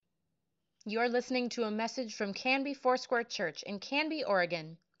You're listening to a message from Canby Foursquare Church in Canby,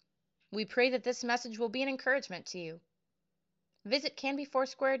 Oregon. We pray that this message will be an encouragement to you. Visit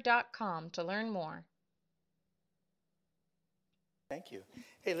canbyfoursquare.com to learn more. Thank you.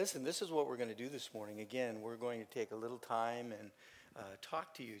 Hey, listen, this is what we're going to do this morning. Again, we're going to take a little time and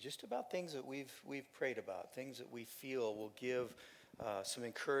talk to you just about things that we've prayed about, things that we feel will give some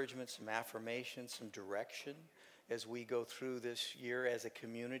encouragement, some affirmation, some direction as we go through this year as a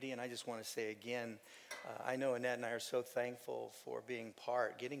community. And I just want to say again, I know Annette and I are so thankful for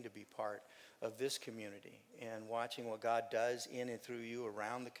getting to be part of this community and watching what God does in and through you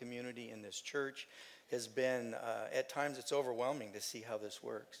around the community in this church has been, at times it's overwhelming to see how this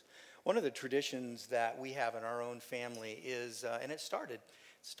works. One of the traditions that we have in our own family is, and it started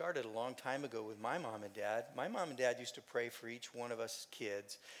a long time ago with my mom and dad. My mom and dad used to pray for each one of us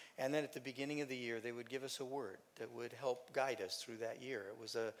kids, and then at the beginning of the year, they would give us a word that would help guide us through that year.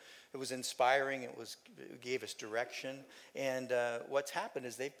 It was inspiring. It gave us direction, and what's happened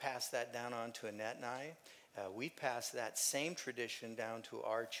is they've passed that down on to Annette and I. We've passed that same tradition down to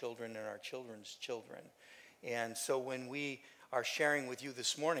our children and our children's children. And so when we are sharing with you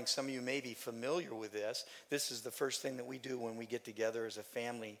this morning, some of you may be familiar with this. This is the first thing that we do when we get together as a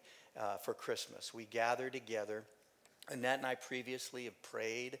family for Christmas. We gather together. Annette and I previously have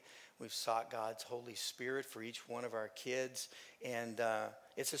prayed. We've sought God's Holy Spirit for each one of our kids. And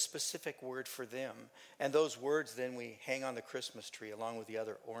it's a specific word for them. And those words then we hang on the Christmas tree along with the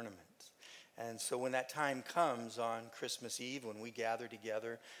other ornaments. And so when that time comes on Christmas Eve, when we gather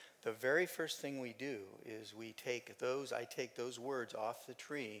together, the very first thing we do is I take those words off the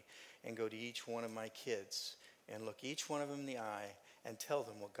tree and go to each one of my kids and look each one of them in the eye and tell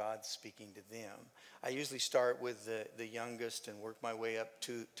them what God's speaking to them. I usually start with the youngest and work my way up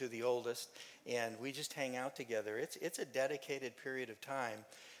to the oldest, and we just hang out together. It's a dedicated period of time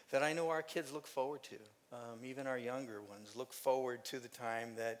that I know our kids look forward to. Even our younger ones look forward to the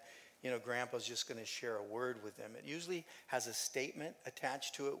time that Grandpa's just going to share a word with them. It usually has a statement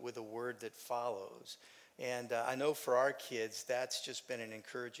attached to it with a word that follows. And I know for our kids, that's just been an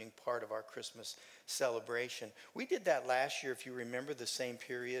encouraging part of our Christmas celebration. We did that last year, if you remember, the same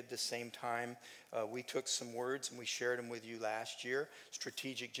period, the same time. We took some words and we shared them with you last year.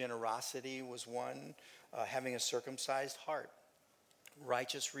 Strategic generosity was one. Having a circumcised heart.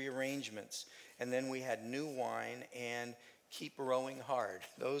 Righteous rearrangements. And then we had new wine and keep rowing hard.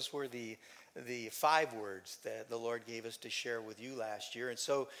 Those were the 5 words that the Lord gave us to share with you last year. And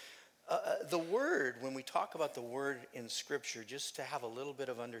so the word, when we talk about the word in Scripture, just to have a little bit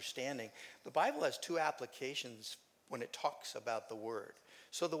of understanding, the Bible has 2 applications when it talks about the word.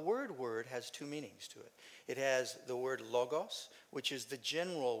 So the word has 2 meanings to it. It has the word logos, which is the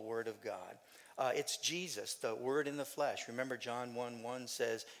general word of God. It's Jesus, the Word in the flesh. Remember, John 1:1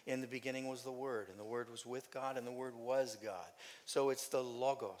 says, in the beginning was the Word, and the Word was with God, and the Word was God. So it's the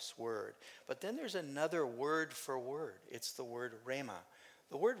Logos word. But then there's another word for word. It's the word rhema.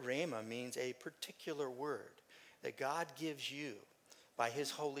 The word rhema means a particular word that God gives you by His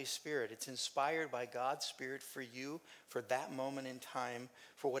Holy Spirit. It's inspired by God's Spirit for you, for that moment in time,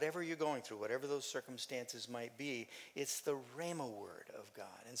 for whatever you're going through, whatever those circumstances might be. It's the rhema word of God.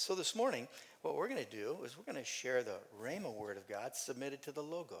 And so this morning, what we're going to do is we're going to share the rhema word of God submitted to the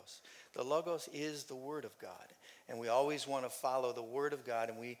Logos. The Logos is the word of God. And we always want to follow the word of God,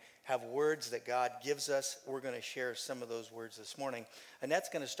 and we have words that God gives us. We're going to share some of those words this morning. Annette's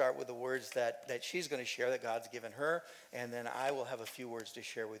going to start with the words that she's going to share that God's given her, and then I will have a few words to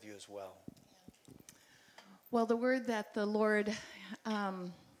share with you as well. Well, the word that the Lord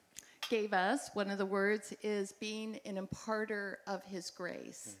gave us, one of the words is being an imparter of His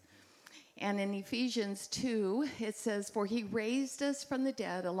grace. And in Ephesians 2, it says, for He raised us from the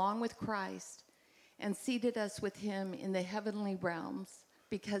dead along with Christ and seated us with Him in the heavenly realms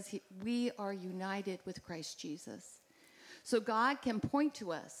because we are united with Christ Jesus. So God can point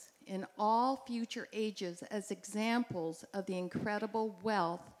to us in all future ages as examples of the incredible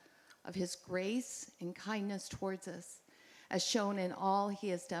wealth of His grace and kindness towards us, as shown in all He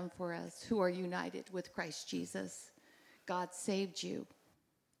has done for us who are united with Christ Jesus. God saved you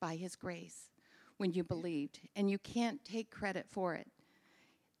by His grace when you believed, and you can't take credit for it.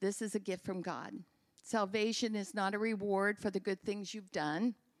 This is a gift from God. Salvation is not a reward for the good things you've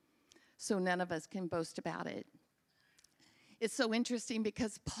done, so none of us can boast about it. It's so interesting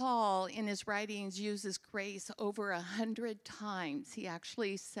because Paul, in his writings, uses grace over 100 times. He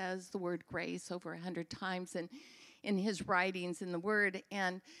actually says the word grace over 100 times in his writings in the Word.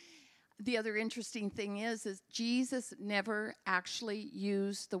 And the other interesting thing is Jesus never actually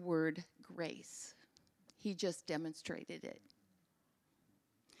used the word grace. He just demonstrated it.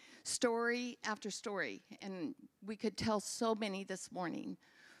 story after story, and we could tell so many this morning,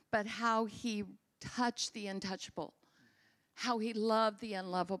 but how he touched the untouchable, how he loved the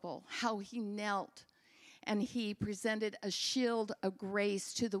unlovable, how he knelt and he presented a shield of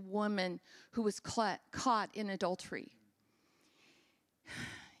grace to the woman who was caught in adultery.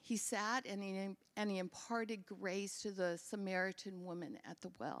 He sat and he imparted grace to the Samaritan woman at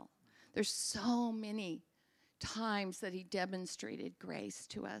the well. There's so many times that he demonstrated grace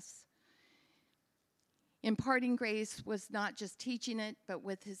to us. Imparting grace was not just teaching it, but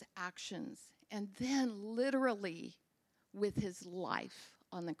with his actions, and then literally with his life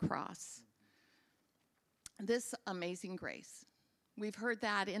on the cross. This amazing grace. We've heard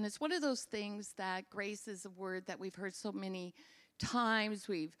that, and it's one of those things that grace is a word that we've heard so many times.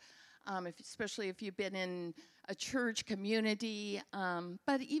 Especially if you've been in a church community,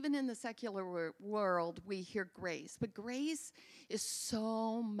 but even in the secular world, we hear grace. But grace is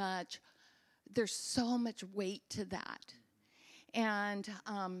so much, there's so much weight to that. And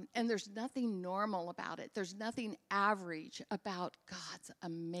there's nothing normal about it. There's nothing average about God's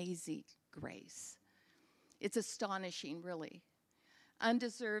amazing grace. It's astonishing, really.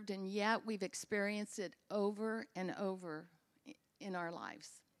 Undeserved, and yet we've experienced it over and over in our lives.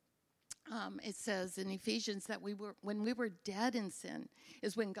 It says in Ephesians that when we were dead in sin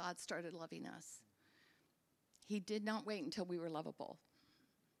is when God started loving us. He did not wait until we were lovable.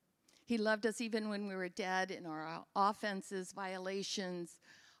 He loved us even when we were dead in our offenses, violations,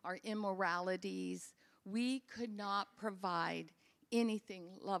 our immoralities. We could not provide anything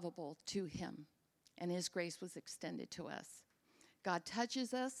lovable to him, and his grace was extended to us. God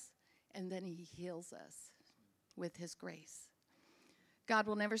touches us, and then he heals us with his grace. God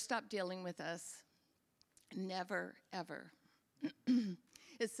will never stop dealing with us. Never, ever.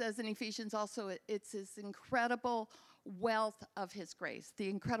 It says in Ephesians also, it's his incredible wealth of his grace, the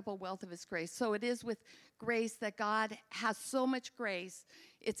incredible wealth of his grace. So it is with grace that God has so much grace.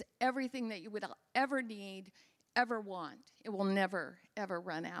 It's everything that you would ever need, ever want. It will never, ever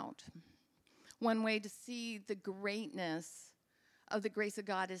run out. One way to see the greatness of the grace of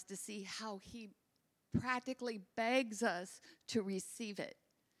God is to see how he practically begs us to receive it.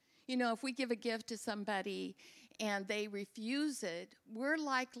 You know, if we give a gift to somebody and they refuse it, we're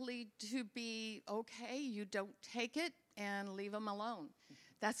likely to be, okay, you don't take it and leave them alone.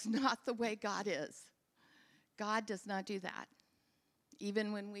 That's not the way God is. God does not do that.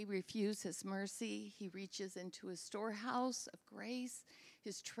 Even when we refuse his mercy, he reaches into his storehouse of grace,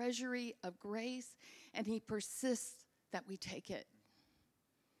 his treasury of grace, and he persists that we take it.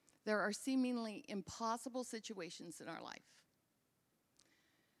 There are seemingly impossible situations in our life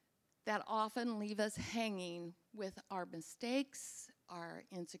that often leave us hanging with our mistakes, our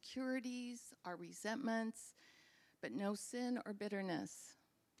insecurities, our resentments, but no sin or bitterness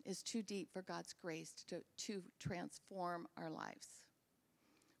is too deep for God's grace to transform our lives.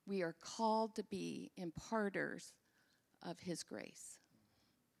 We are called to be imparters of his grace.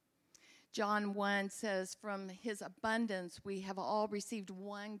 John 1 says, from his abundance we have all received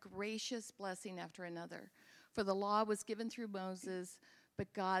one gracious blessing after another. For the law was given through Moses,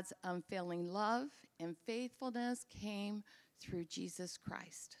 but God's unfailing love and faithfulness came through Jesus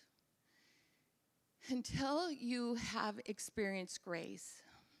Christ. Until you have experienced grace,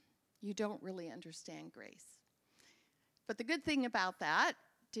 you don't really understand grace. But the good thing about that,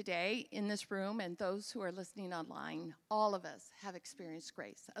 today in this room and those who are listening online, all of us have experienced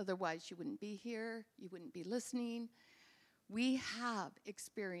grace. Otherwise, you wouldn't be here. You wouldn't be listening. We have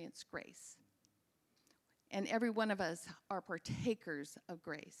experienced grace. And every one of us are partakers of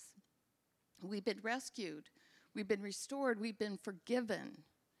grace. We've been rescued. We've been restored. We've been forgiven.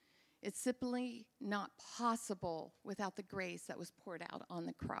 It's simply not possible without the grace that was poured out on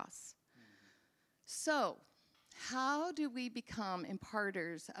the cross. So, how do we become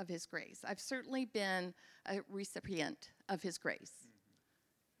imparters of his grace? I've certainly been a recipient of his grace.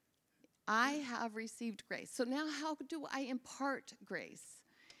 I have received grace. So now how do I impart grace?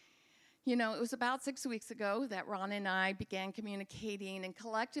 You know, it was about 6 weeks ago that Ron and I began communicating and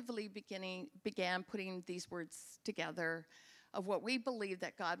collectively began putting these words together of what we believe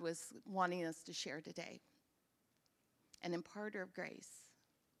that God was wanting us to share today. An imparter of grace.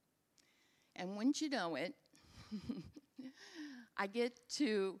 And wouldn't you know it, I get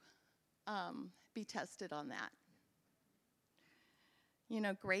to be tested on that. You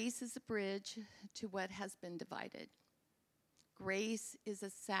know, grace is a bridge to what has been divided. Grace is a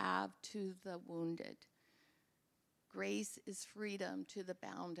salve to the wounded. Grace is freedom to the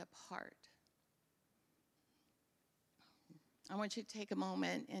bound up heart. I want you to take a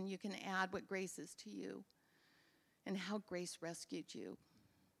moment and you can add what grace is to you and how grace rescued you.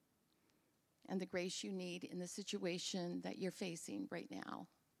 and the grace you need in the situation that you're facing right now.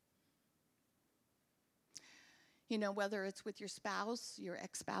 You know, whether it's with your spouse, your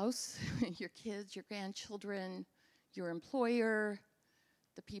ex-spouse, your kids, your grandchildren, your employer,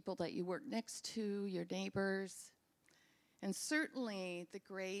 the people that you work next to, your neighbors, and certainly the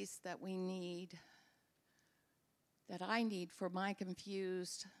grace that we need, that I need for my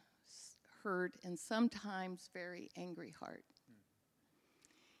confused, hurt, and sometimes very angry heart.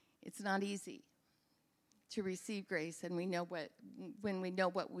 It's not easy to receive grace, and when we know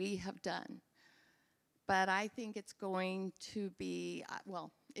what we have done. But I think it's going to be,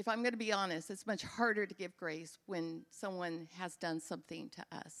 well, if I'm going to be honest, it's much harder to give grace when someone has done something to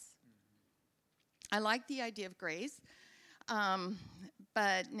us. I like the idea of grace,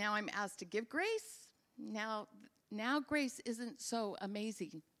 but now I'm asked to give grace. Now grace isn't so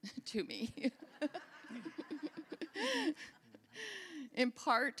amazing to me.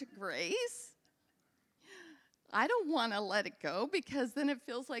 Impart grace. I don't want to let it go because then it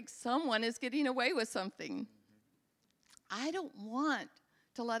feels like someone is getting away with something. I don't want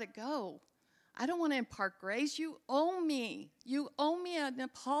to let it go. I don't want to impart grace. You owe me. You owe me an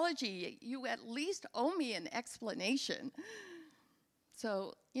apology. You at least owe me an explanation.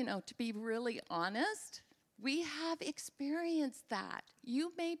 So, to be really honest, we have experienced that.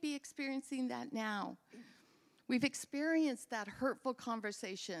 You may be experiencing that now. We've experienced that hurtful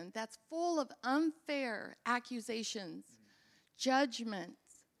conversation that's full of unfair accusations, judgments,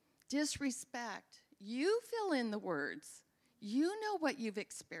 disrespect. You fill in the words. You know what you've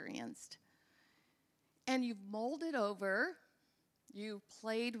experienced. And you've molded over. You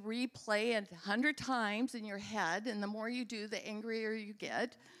replay it 100 times in your head, and the more you do, the angrier you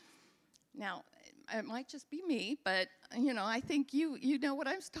get. Now, it might just be me, but, I think you know what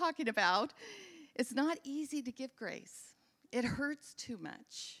I'm talking about. It's not easy to give grace. It hurts too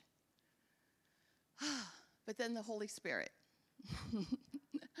much. But then the Holy Spirit.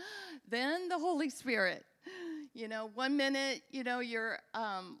 Then the Holy Spirit. 1 minute, you're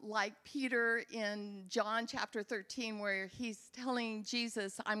like Peter in John chapter 13, where he's telling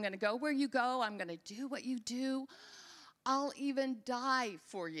Jesus, I'm going to go where you go. I'm going to do what you do. I'll even die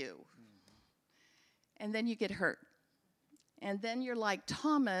for you. And then you get hurt. And then you're like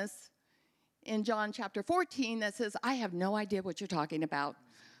Thomas in John chapter 14 that says, I have no idea what you're talking about.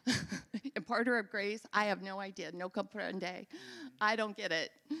 Imparter of grace, I have no idea. No comprende. I don't get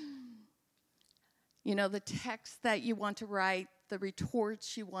it. The text that you want to write, the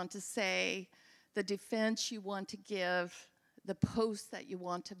retorts you want to say, the defense you want to give, the posts that you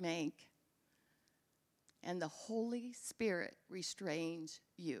want to make. And the Holy Spirit restrains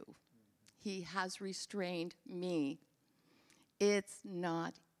you. He has restrained me. It's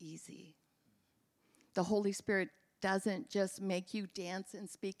not easy. The Holy Spirit doesn't just make you dance and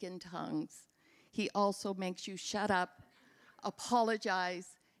speak in tongues. He also makes you shut up, apologize,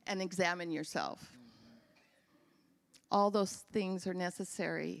 and examine yourself. All those things are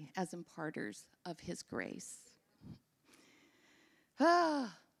necessary as imparters of his grace. I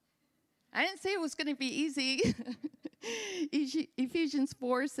didn't say it was going to be easy. Ephesians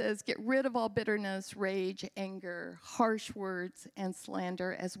 4 says, get rid of all bitterness, rage, anger, harsh words, and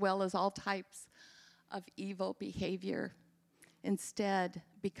slander, as well as all types of evil behavior. Instead,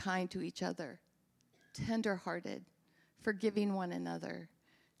 be kind to each other, tender-hearted, forgiving one another,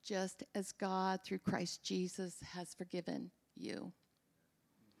 just as God, through Christ Jesus, has forgiven you.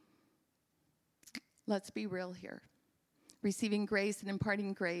 Let's be real here. Receiving grace and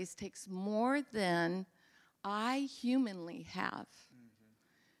imparting grace takes more than I humanly have.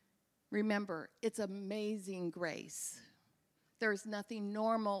 Remember, it's amazing grace. There's nothing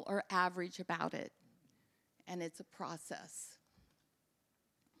normal or average about it, and it's a process.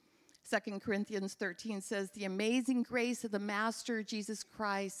 2 Corinthians 13 says, the amazing grace of the Master Jesus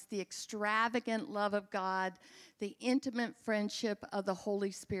Christ, the extravagant love of God, the intimate friendship of the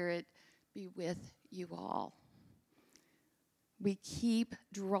Holy Spirit be with you all. We keep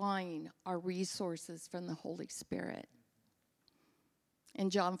drawing our resources from the Holy Spirit. In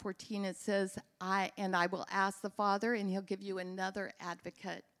John 14, it says, I will ask the Father, and he'll give you another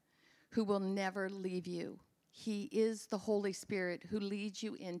advocate who will never leave you. He is the Holy Spirit who leads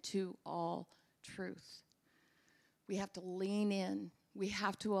you into all truth. We have to lean in. We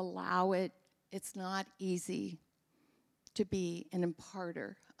have to allow it. It's not easy to be an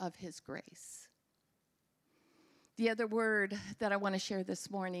imparter of his grace. The other word that I want to share this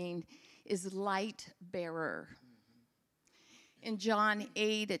morning is light bearer. In John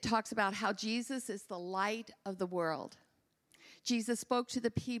 8, it talks about how Jesus is the light of the world. Jesus spoke to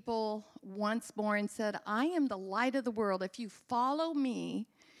the people once more and said, I am the light of the world. If you follow me,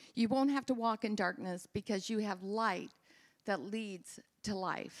 You won't have to walk in darkness because you have light that leads to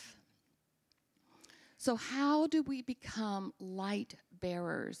life. So how do we become light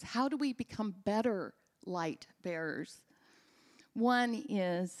bearers? How do we become better light bearers? One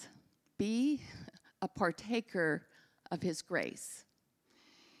is be a partaker of his grace.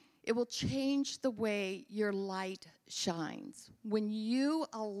 It will change the way your light shines. When you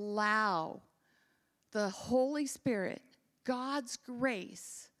allow the Holy Spirit, God's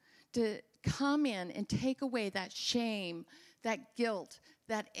grace, to come in and take away that shame, that guilt,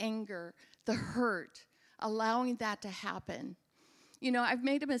 that anger, the hurt, allowing that to happen. You know, I've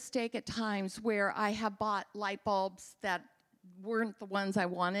made a mistake at times where I have bought light bulbs that weren't the ones I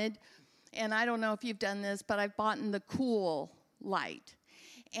wanted. And I don't know if you've done this, but I've bought in the cool light.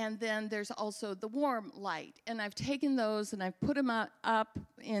 And then there's also the warm light. And I've taken those and I've put them up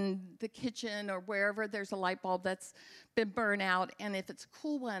in the kitchen or wherever there's a light bulb that's been burned out. And if it's a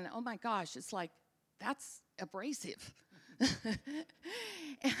cool one, oh my gosh, it's like, that's abrasive.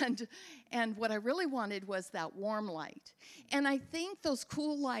 And what I really wanted was that warm light. And I think those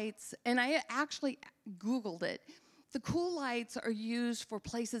cool lights, and I actually Googled it, the cool lights are used for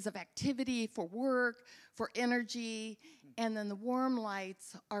places of activity, for work, for energy, and then the warm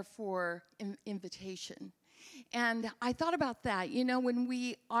lights are for invitation. And I thought about that. You know, when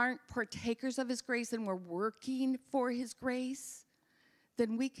we aren't partakers of his grace and we're working for his grace,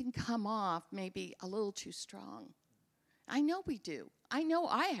 then we can come off maybe a little too strong. I know we do. I know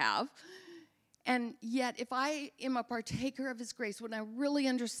I have. And yet, if I am a partaker of his grace, when I really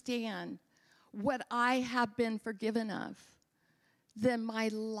understand what I have been forgiven of, then my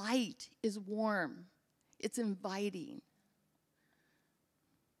light is warm. It's inviting.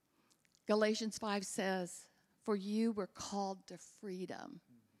 Galatians 5 says, for you were called to freedom.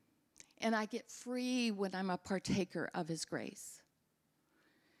 And I get free when I'm a partaker of his grace.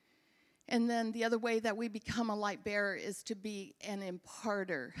 And then the other way that we become a light bearer is to be an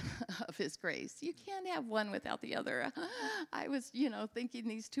imparter of his grace. You can't have one without the other. I was, thinking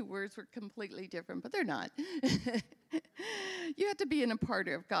these two words were completely different, but they're not. You have to be an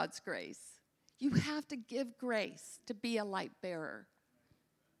imparter of God's grace. You have to give grace to be a light bearer.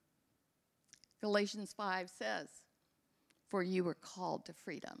 Galatians 5 says, for you were called to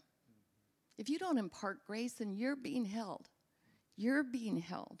freedom. If you don't impart grace, then you're being held. You're being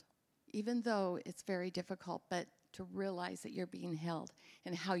held. Even though it's very difficult, but to realize that you're being held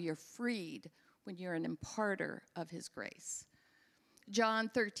and how you're freed when you're an imparter of his grace. John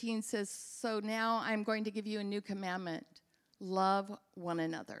 13 says, so now I'm going to give you a new commandment. Love one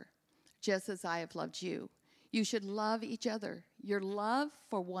another, just as I have loved you. You should love each other. Your love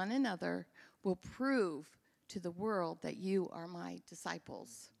for one another will prove to the world that you are my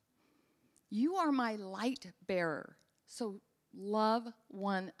disciples. You are my light bearer, so love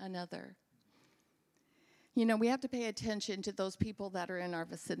one another. You know, we have to pay attention to those people that are in our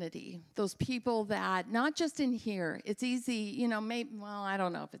vicinity. Those people that, not just in here, it's easy, I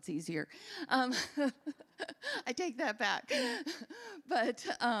don't know if it's easier. I take that back. But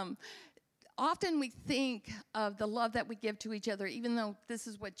often we think of the love that we give to each other, even though this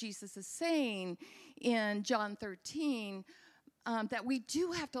is what Jesus is saying in John 13, that we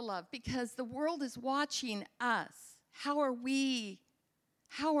do have to love because the world is watching us. How are we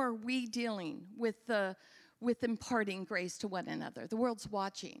dealing with imparting grace to one another? The world's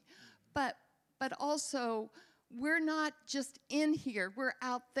watching. But also, we're not just in here, we're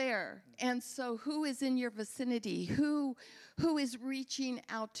out there. And so who is in your vicinity? Who is reaching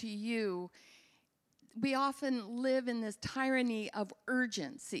out to you? We often live in this tyranny of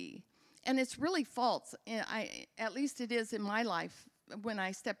urgency. And it's really false. At least it is in my life when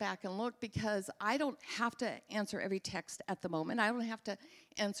I step back and look, because I don't have to answer every text at the moment. I don't have to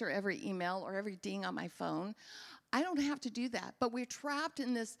answer every email or every ding on my phone. I don't have to do that. But we're trapped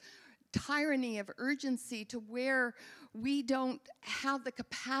in this tyranny of urgency to where we don't have the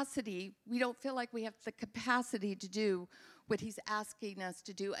capacity, we don't feel like we have the capacity to do what he's asking us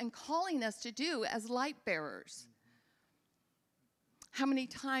to do and calling us to do as light bearers. How many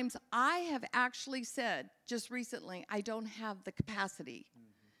times I have actually said, just recently, I don't have the capacity.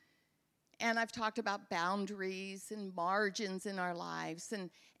 And I've talked about boundaries and margins in our lives.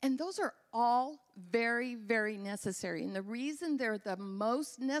 And those are all very, very necessary. And the reason they're the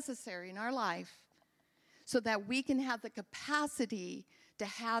most necessary in our life, so that we can have the capacity to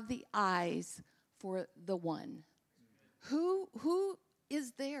have the eyes for the one. Who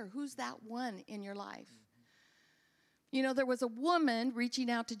is there? Who's that one in your life? You know, there was a woman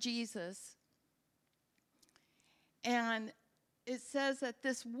reaching out to Jesus, and it says that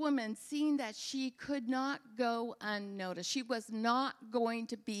this woman, seeing that she could not go unnoticed, she was not going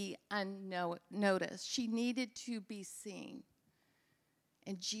to be unnoticed. She needed to be seen.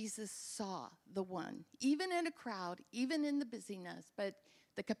 And Jesus saw the one, even in a crowd, even in the busyness, but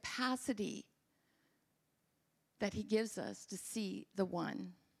the capacity that he gives us to see the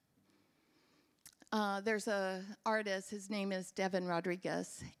one. There's an artist, his name is Devin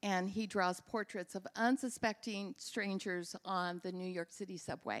Rodriguez, and he draws portraits of unsuspecting strangers on the New York City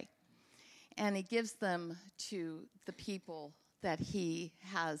subway. And he gives them to the people that he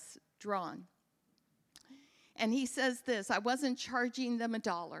has drawn. And he says this, I wasn't charging them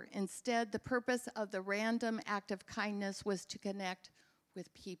 $1. Instead, the purpose of the random act of kindness was to connect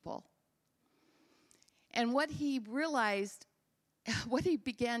with people. And what he realized, what he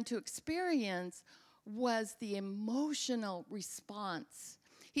began to experience was the emotional response.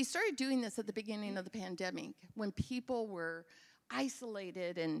 He started doing this at the beginning of the pandemic when people were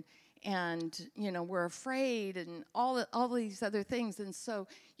isolated and were afraid and all these other things. And so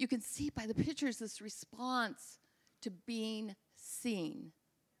you can see by the pictures this response to being seen.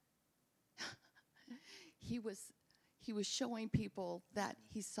 He was showing people that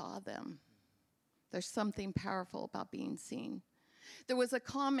he saw them. There's something powerful about being seen. There was a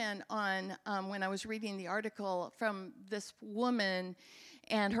comment on, when I was reading the article from this woman,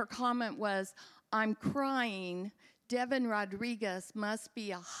 and her comment was, I'm crying. Devin Rodriguez must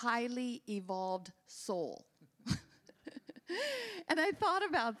be a highly evolved soul. And I thought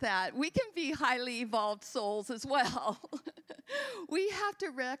about that. We can be highly evolved souls as well. We have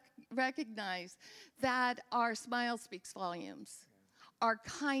to recognize that our smile speaks volumes. Our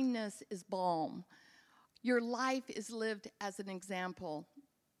kindness is balm. Your life is lived as an example.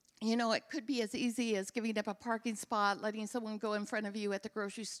 You know, it could be as easy as giving up a parking spot, letting someone go in front of you at the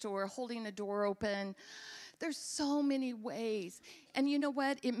grocery store, holding a door open. There's so many ways. And you know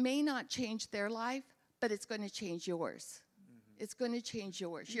what? It may not change their life, but it's going to change yours. Mm-hmm. It's going to change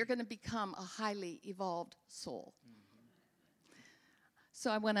yours. You're going to become a highly evolved soul. Mm-hmm.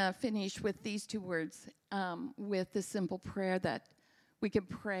 So I want to finish with these two words, with this simple prayer that we can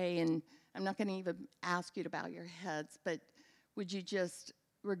pray. And I'm not going to even ask you to bow your heads, but would you just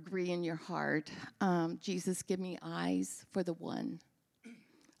agree in your heart, Jesus, give me eyes for the one.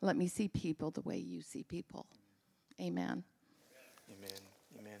 Let me see people the way you see people. Amen. Amen.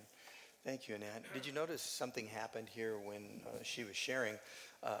 Amen. Thank you, Annette. Did you notice something happened here when she was sharing?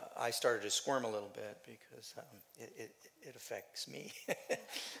 I started to squirm a little bit because it affects me.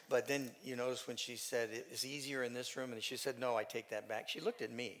 But then you notice when she said it's easier in this room, and she said, no, I take that back. She looked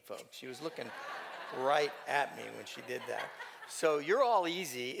at me, folks. She was looking right at me when she did that. So you're all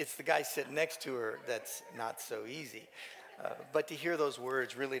easy. It's the guy sitting next to her that's not so easy. But to hear those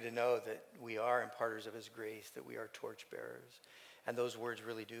words, really to know that we are imparters of his grace, that we are torchbearers, and those words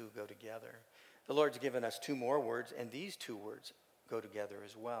really do go together. The Lord's given us two more words, and these two words go together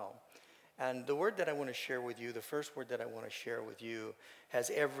as well. And the word that I want to share with you, the first word that I want to share with you,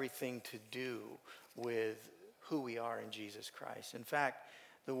 has everything to do with who we are in Jesus Christ. In fact,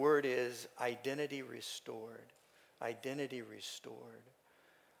 the word is identity restored. Identity restored.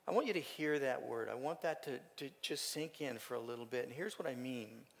 I want you to hear that word. I want that to just sink in for a little bit. And here's what I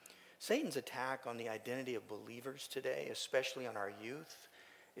mean. Satan's attack on the identity of believers today, especially on our youth,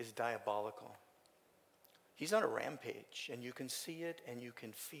 is diabolical. He's on a rampage, and you can see it and you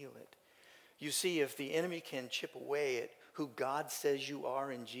can feel it. You see, if the enemy can chip away at who God says you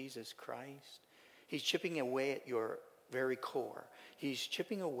are in Jesus Christ, he's chipping away at your very core. He's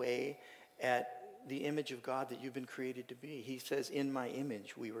chipping away at the image of God that you've been created to be. He says, in my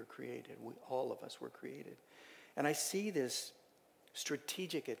image we were created. All of us were created. And I see this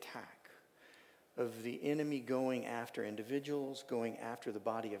strategic attack of the enemy going after individuals, going after the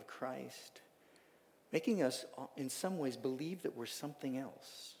body of Christ, making us in some ways believe that we're something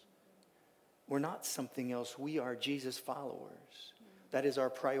else. We're not something else. We are Jesus followers. That is our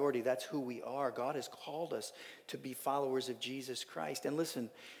priority. That's who we are. God has called us to be followers of Jesus Christ. And listen,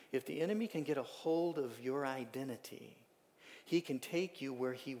 if the enemy can get a hold of your identity, he can take you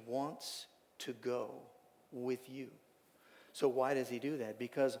where he wants to go with you. So why does he do that?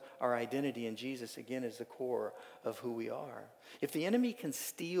 Because our identity in Jesus, again, is the core of who we are. If the enemy can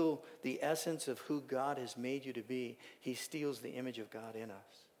steal the essence of who God has made you to be, he steals the image of God in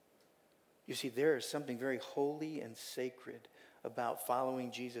us. You see, there is something very holy and sacred about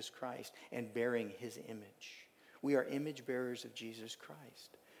following Jesus Christ and bearing his image. We are image bearers of Jesus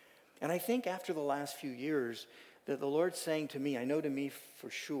Christ. And I think after the last few years that the Lord's saying to me, I know to me for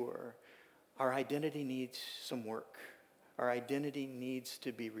sure, our identity needs some work. Our identity needs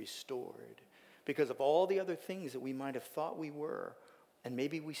to be restored. because of all the other things that we might have thought we were, and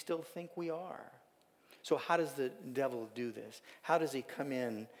maybe we still think we are. So how does the devil do this? How does he come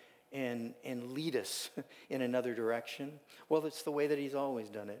in and lead us in another direction? Well, it's the way that he's always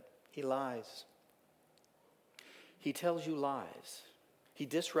done it. He lies. He tells you lies. He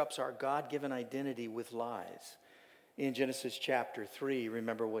disrupts our God-given identity with lies. In Genesis chapter 3,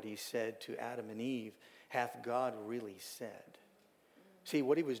 remember what he said to Adam and Eve, hath God really said? See,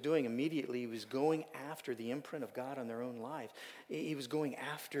 what he was doing immediately, he was going after the imprint of God on their own lives. He was going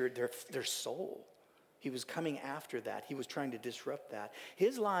after their soul. He was coming after that. He was trying to disrupt that.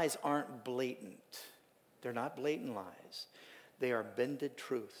 His lies aren't blatant. They're not blatant lies. They are bended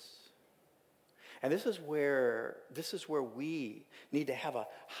truths. And this is where we need to have a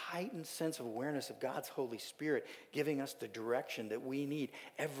heightened sense of awareness of God's Holy Spirit giving us the direction that we need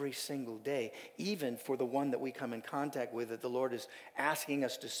every single day, even for the one that we come in contact with, that the Lord is asking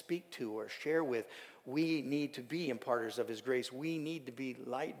us to speak to or share with. We need to be imparters of his grace. We need to be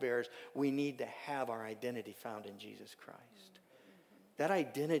light bearers. We need to have our identity found in Jesus Christ. That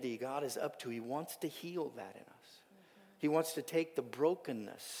identity God is up to. He wants to heal that in us. He wants to take the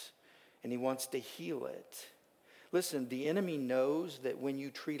brokenness and he wants to heal it. Listen, the enemy knows that when you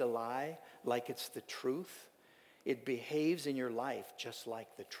treat a lie like it's the truth, it behaves in your life just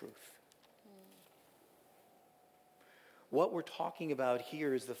like the truth. What we're talking about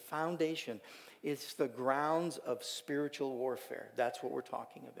here is the foundation. It's the grounds of spiritual warfare. That's what we're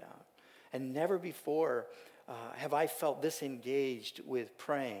talking about. And never before have I felt this engaged with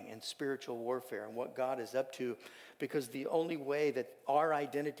praying and spiritual warfare and what God is up to, because the only way that our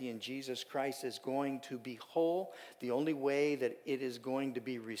identity in Jesus Christ is going to be whole, the only way that it is going to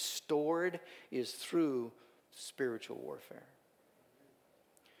be restored is through spiritual warfare.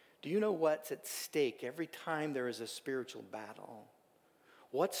 Do you know what's at stake every time there is a spiritual battle?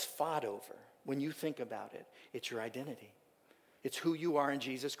 What's fought over when you think about it? It's your identity. It's who you are in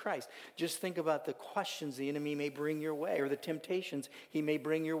Jesus Christ. Just think about the questions the enemy may bring your way or the temptations he may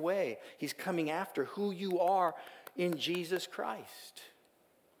bring your way. He's coming after who you are in Jesus Christ.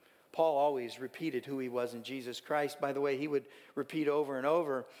 Paul always repeated who he was in Jesus Christ. By the way, he would repeat over and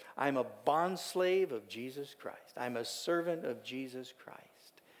over, I'm a bondslave of Jesus Christ. I'm a servant of Jesus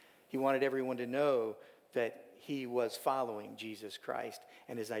Christ. He wanted everyone to know that he was following Jesus Christ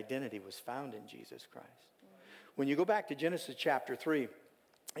and his identity was found in Jesus Christ. When you go back to Genesis chapter 3,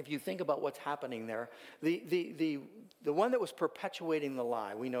 if you think about what's happening there, the one that was perpetuating the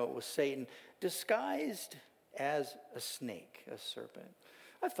lie, we know it was Satan, disguised as a snake, a serpent.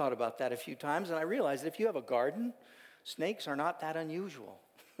 I've thought about that a few times, and I realized that if you have a garden, snakes are not that unusual.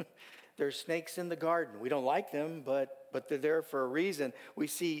 There's snakes in the garden. We don't like them, but they're there for a reason. We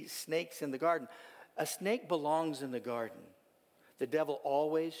see snakes in the garden. A snake belongs in the garden. The devil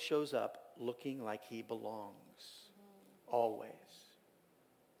always shows up looking like he belongs. Always.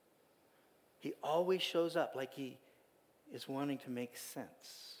 He always shows up like he is wanting to make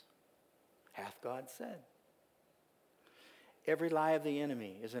sense. Hath God said? Every lie of the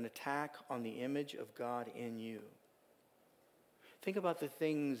enemy is an attack on the image of God in you. Think about the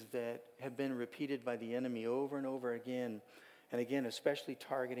things that have been repeated by the enemy over and over again, and again, especially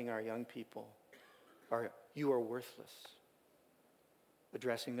targeting our young people. You are worthless.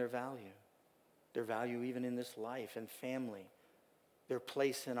 Addressing their value even in this life and family, their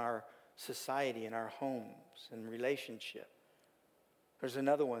place in our society, in our homes and relationship. There's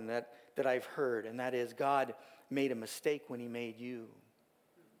another one that I've heard, and that is God made a mistake when he made you.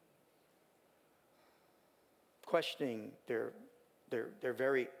 Questioning their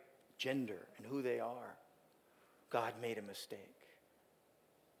very gender and who they are. God made a mistake.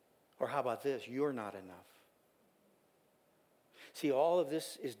 Or how about this? You're not enough. See, all of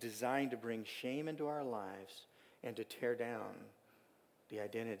this is designed to bring shame into our lives and to tear down the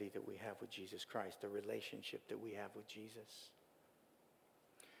identity that we have with Jesus Christ, the relationship that we have with Jesus.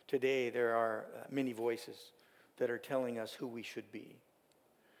 Today, there are many voices that are telling us who we should be.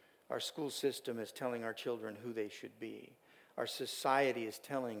 Our school system is telling our children who they should be. Our society is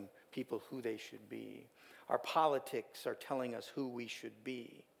telling people who they should be. Our politics are telling us who we should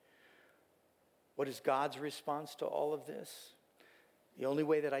be. What is God's response to all of this? The only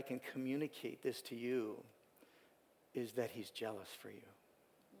way that I can communicate this to you is that he's jealous for you.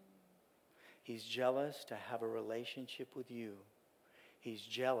 He's jealous to have a relationship with you. He's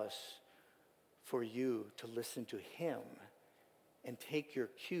jealous for you to listen to him and take your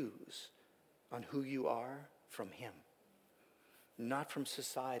cues on who you are from him. Not from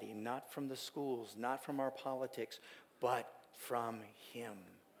society, not from the schools, not from our politics, but from him.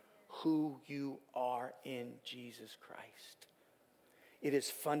 Who you are in Jesus Christ. It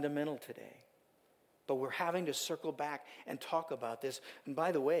is fundamental today. But we're having to circle back and talk about this. And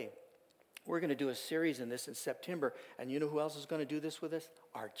by the way, we're going to do a series in this in September. And you know who else is going to do this with us?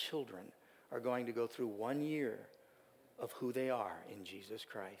 Our children are going to go through 1 year of who they are in Jesus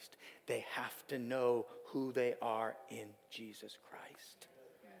Christ. They have to know who they are in Jesus Christ.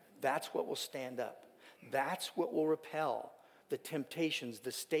 That's what will stand up. That's what will repel the temptations,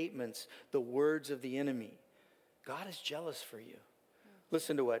 the statements, the words of the enemy. God is jealous for you.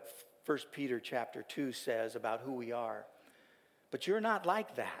 Listen to what 1 Peter chapter 2 says about who we are. But you're not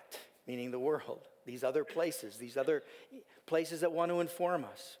like that, meaning the world, these other places that want to inform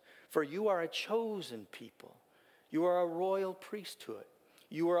us. For you are a chosen people. You are a royal priesthood.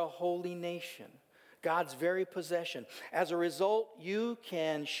 You are a holy nation, God's very possession. As a result, you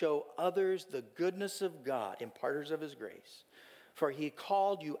can show others the goodness of God, imparters of his grace. For he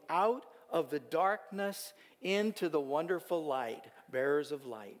called you out of the darkness into the wonderful light, bearers of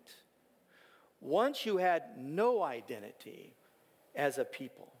light. Once you had no identity as a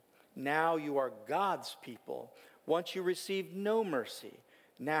people. Now you are God's people. Once you received no mercy.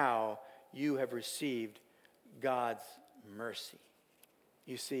 Now you have received God's mercy.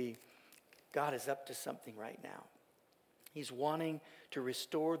 You see, God is up to something right now. He's wanting to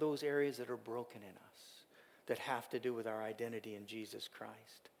restore those areas that are broken in us, that have to do with our identity in Jesus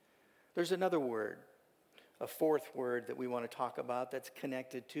Christ. There's another word, a fourth word that we want to talk about that's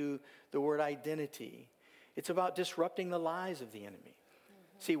connected to the word identity. It's about disrupting the lies of the enemy.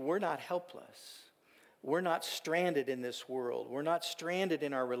 See, we're not helpless. We're not stranded in this world. We're not stranded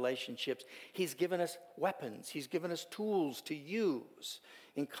in our relationships. He's given us weapons. He's given us tools to use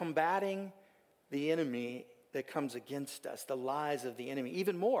in combating the enemy that comes against us, the lies of the enemy.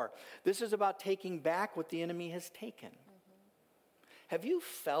 Even more, this is about taking back what the enemy has taken. Have you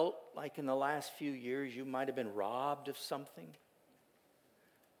felt like in the last few years you might have been robbed of something?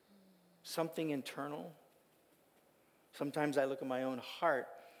 Something internal? Sometimes I look at my own heart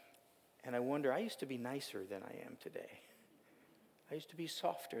and I wonder, I used to be nicer than I am today. I used to be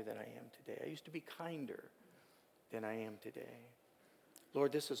softer than I am today. I used to be kinder than I am today.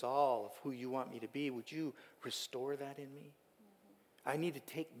 Lord, this is all of who you want me to be. Would you restore that in me? I need to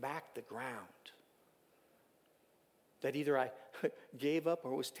take back the ground that either I gave up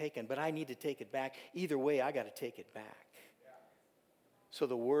or was taken, but I need to take it back. Either way, I got to take it back. So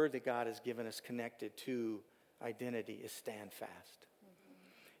the word that God has given us connected to identity is stand fast.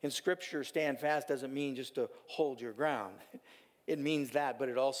 In Scripture, stand fast doesn't mean just to hold your ground. It means that, but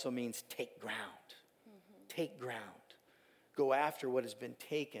it also means take ground. Take ground. Go after what has been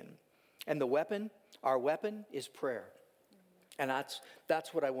taken. And the weapon, our weapon, is prayer. And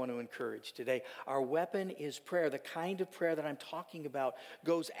that's what I want to encourage today. Our weapon is prayer. The kind of prayer that I'm talking about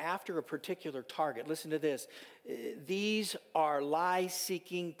goes after a particular target. Listen to this. These are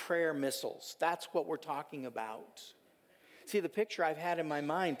lie-seeking prayer missiles. That's what we're talking about. See, the picture I've had in my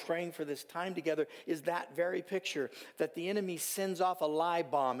mind praying for this time together is that very picture, that the enemy sends off a lie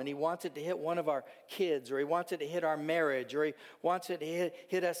bomb and he wants it to hit one of our kids, or he wants it to hit our marriage, or he wants it to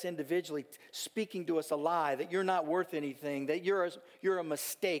hit us individually, speaking to us a lie, that you're not worth anything, that you're a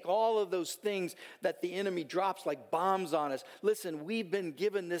mistake, all of those things that the enemy drops like bombs on us. Listen, we've been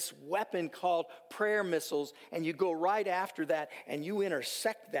given this weapon called prayer missiles, and you go right after that and you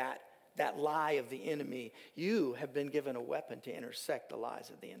intersect that lie of the enemy. You have been given a weapon to intersect the lies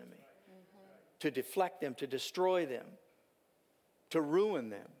of the enemy, to deflect them, to destroy them, to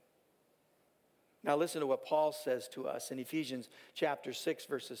ruin them. Now listen to what Paul says to us in Ephesians chapter 6,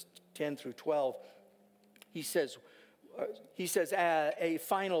 verses 10 through 12. He says a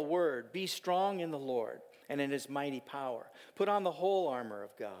final word, be strong in the Lord and in his mighty power. Put on the whole armor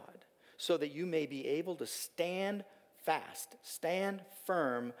of God so that you may be able to stand fast, stand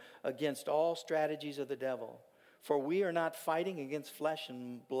firm against all strategies of the devil. For we are not fighting against flesh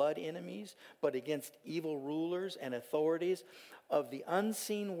and blood enemies, but against evil rulers and authorities of the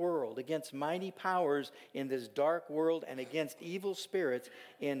unseen world, against mighty powers in this dark world, and against evil spirits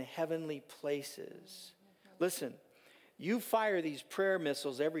in heavenly places. Listen, you fire these prayer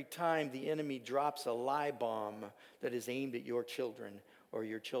missiles every time the enemy drops a lie bomb that is aimed at your children or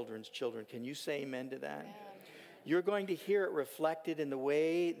your children's children. Can you say amen to that? Amen. You're going to hear it reflected in the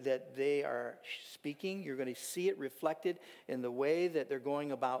way that they are speaking. You're going to see it reflected in the way that they're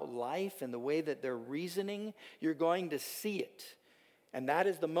going about life and the way that they're reasoning. You're going to see it. And that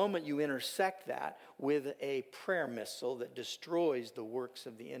is the moment you intersect that with a prayer missile that destroys the works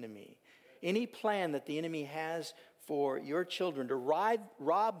of the enemy. Any plan that the enemy has for your children to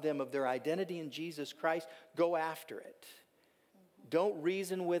rob them of their identity in Jesus Christ, go after it. Don't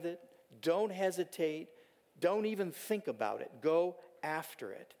reason with it. Don't hesitate. Don't even think about it. Go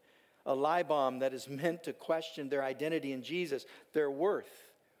after it. A lie bomb that is meant to question their identity in Jesus, their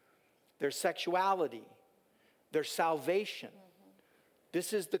worth, their sexuality, their salvation.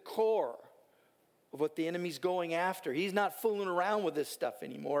 This is the core of what the enemy's going after. He's not fooling around with this stuff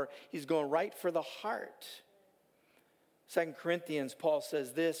anymore. He's going right for the heart. 2 Corinthians, Paul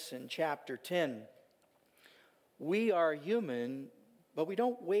says this in chapter 10. We are human, but we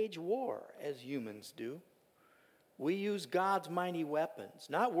don't wage war as humans do. We use God's mighty weapons,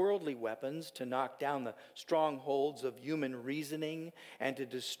 not worldly weapons, to knock down the strongholds of human reasoning and to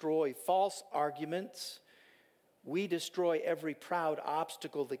destroy false arguments. We destroy every proud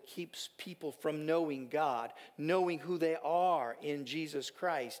obstacle that keeps people from knowing God, knowing who they are in Jesus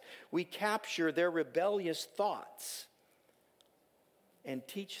Christ. We capture their rebellious thoughts and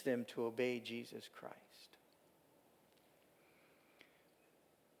teach them to obey Jesus Christ.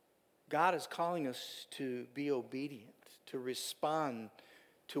 God is calling us to be obedient, to respond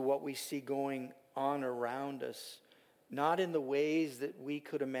to what we see going on around us, not in the ways that we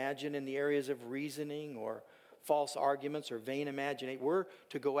could imagine in the areas of reasoning or false arguments or vain imagination. We're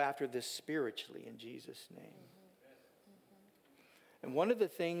to go after this spiritually in Jesus' name. And one of the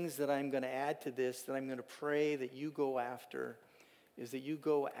things that I'm going to add to this, that I'm going to pray that you go after, is that you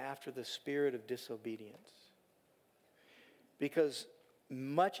go after the spirit of disobedience. Because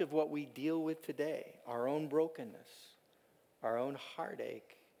much of what we deal with today, our own brokenness, our own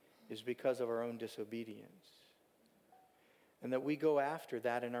heartache, is because of our own disobedience. And that we go after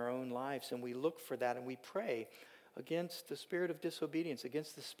that in our own lives, and we look for that, and we pray against the spirit of disobedience,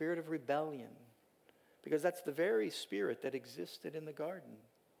 against the spirit of rebellion, because that's the very spirit that existed in the garden.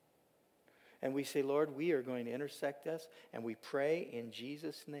 And we say, Lord, we are going to intersect us, and we pray in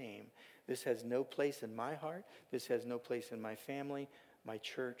Jesus' name. This has no place in my heart. This has no place in my family, my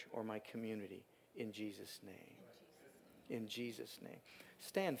church, or my community. In Jesus' name. In Jesus' name.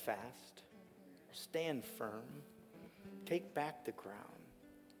 Stand fast. Stand firm. Take back the ground.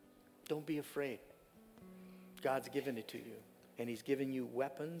 Don't be afraid. God's given it to you. And he's given you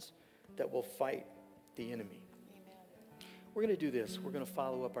weapons that will fight the enemy. We're going to do this. We're going to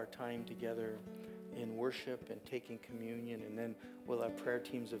follow up our time together in worship and taking communion, and then we'll have prayer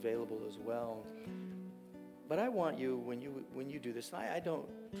teams available as well. But I want you, when you do this, I don't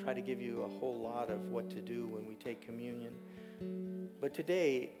try to give you a whole lot of what to do when we take communion. But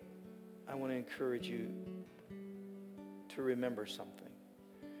today, I want to encourage you to remember something.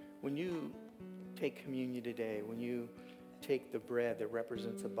 When you take communion today, when you take the bread that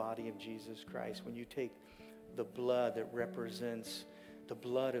represents the body of Jesus Christ, when you take the blood that represents the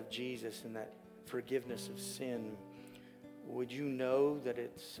blood of Jesus and that forgiveness of sin, would you know that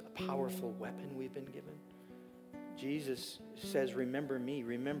it's a powerful weapon we've been given? Jesus says, remember me,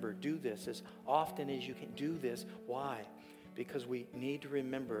 remember, do this as often as you can. Do this. Why? Because we need to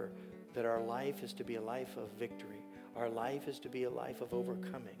remember that our life is to be a life of victory. Our life is to be a life of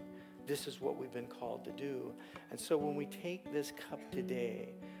overcoming. This is what we've been called to do. And so when we take this cup today,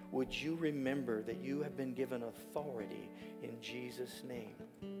 would you remember that you have been given authority in Jesus' name?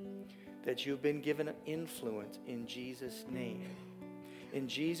 That you've been given influence in Jesus' name. In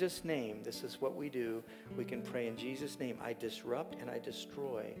Jesus' name, this is what we do. We can pray in Jesus' name. I disrupt and I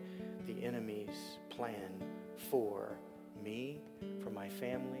destroy the enemy's plan for me, for my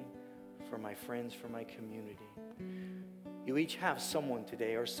family, for my friends, for my community. You each have someone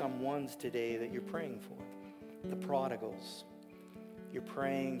today or someones today that you're praying for. The prodigals. You're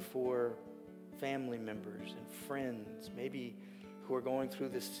praying for family members and friends, maybe who are going through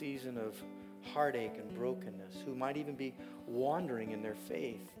this season of heartache and brokenness, who might even be wandering in their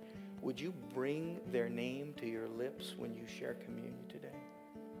faith. Would you bring their name to your lips when you share communion today?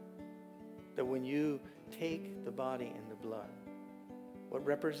 That when you take the body and the blood, what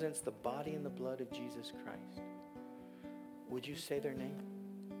represents the body and the blood of Jesus Christ, would you say their name?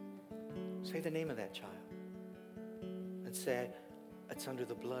 Say the name of that child. And say, it's under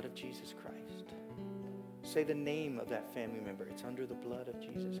the blood of Jesus Christ. Say the name of that family member. It's under the blood of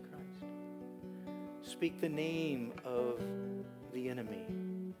Jesus Christ. Speak the name of the enemy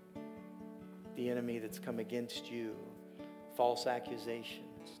that's come against you, false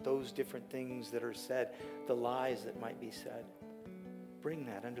accusations, those different things that are said, the lies that might be said. Bring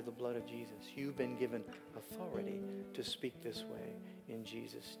that under the blood of Jesus. You've been given authority to speak this way in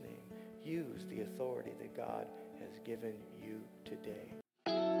Jesus' name. Use the authority that God has given you today.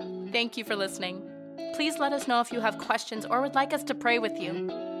 Thank you for listening. Please let us know if you have questions or would like us to pray with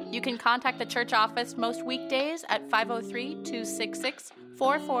you. You can contact the church office most weekdays at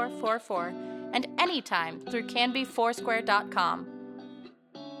 503-266-4444 and anytime through canbyfoursquare.com.